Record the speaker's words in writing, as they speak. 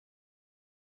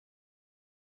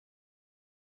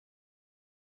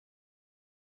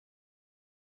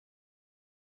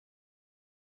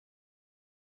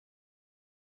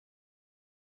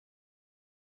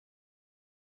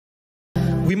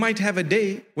we might have a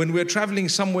day when we're traveling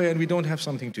somewhere and we don't have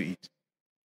something to eat.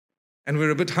 And we're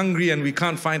a bit hungry and we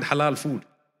can't find halal food.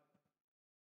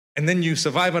 And then you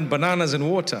survive on bananas and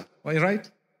water,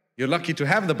 right? You're lucky to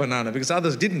have the banana because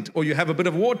others didn't. Or you have a bit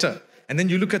of water. And then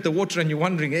you look at the water and you're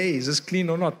wondering, hey, is this clean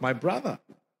or not? My brother,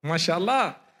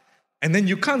 mashallah. And then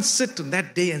you can't sit on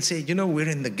that day and say, you know, we're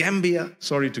in the Gambia.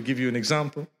 Sorry to give you an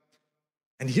example.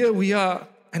 And here we are.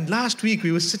 And last week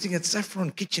we were sitting at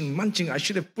Saffron Kitchen munching. I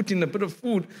should have put in a bit of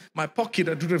food. My pocket,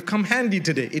 it would have come handy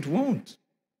today. It won't.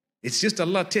 It's just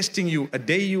Allah testing you. A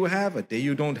day you have, a day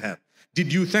you don't have.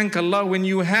 Did you thank Allah when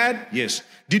you had? Yes.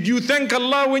 Did you thank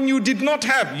Allah when you did not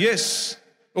have? Yes.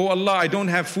 Oh Allah, I don't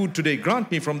have food today. Grant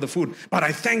me from the food. But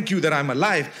I thank you that I'm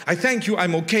alive. I thank you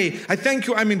I'm okay. I thank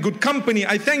you I'm in good company.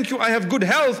 I thank you I have good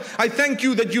health. I thank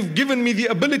you that you've given me the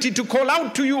ability to call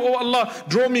out to you. Oh Allah,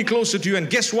 draw me closer to you. And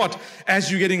guess what? As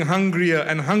you're getting hungrier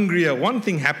and hungrier, one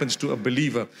thing happens to a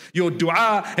believer. Your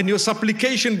dua and your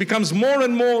supplication becomes more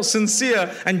and more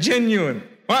sincere and genuine.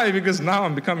 Why? Because now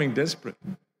I'm becoming desperate.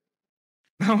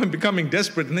 Now I'm becoming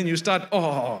desperate, and then you start,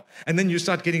 and then you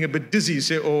start getting a bit dizzy. You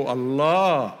say, oh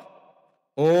Allah,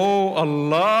 oh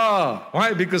Allah.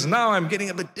 Why? Because now I'm getting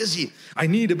a bit dizzy. I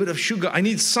need a bit of sugar. I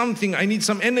need something. I need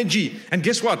some energy. And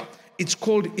guess what? It's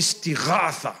called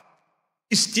istighatha.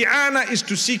 Isti'ana is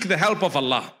to seek the help of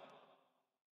Allah.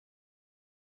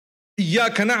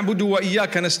 Iyyaka na'budu wa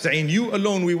iyyaka nasta'in. You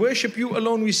alone we worship, you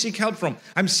alone we seek help from.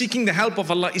 I'm seeking the help of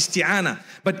Allah, isti'ana.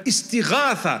 But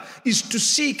istighatha is to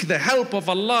seek the help of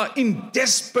Allah in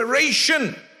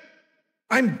desperation.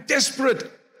 I'm desperate.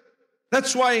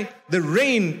 That's why the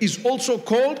rain is also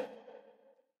called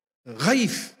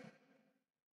ghaith.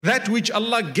 That which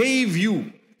Allah gave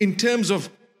you in terms of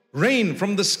rain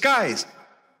from the skies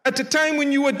at a time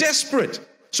when you were desperate.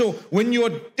 So when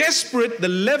you're desperate, the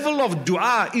level of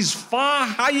dua is far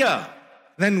higher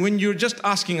than when you're just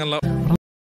asking Allah.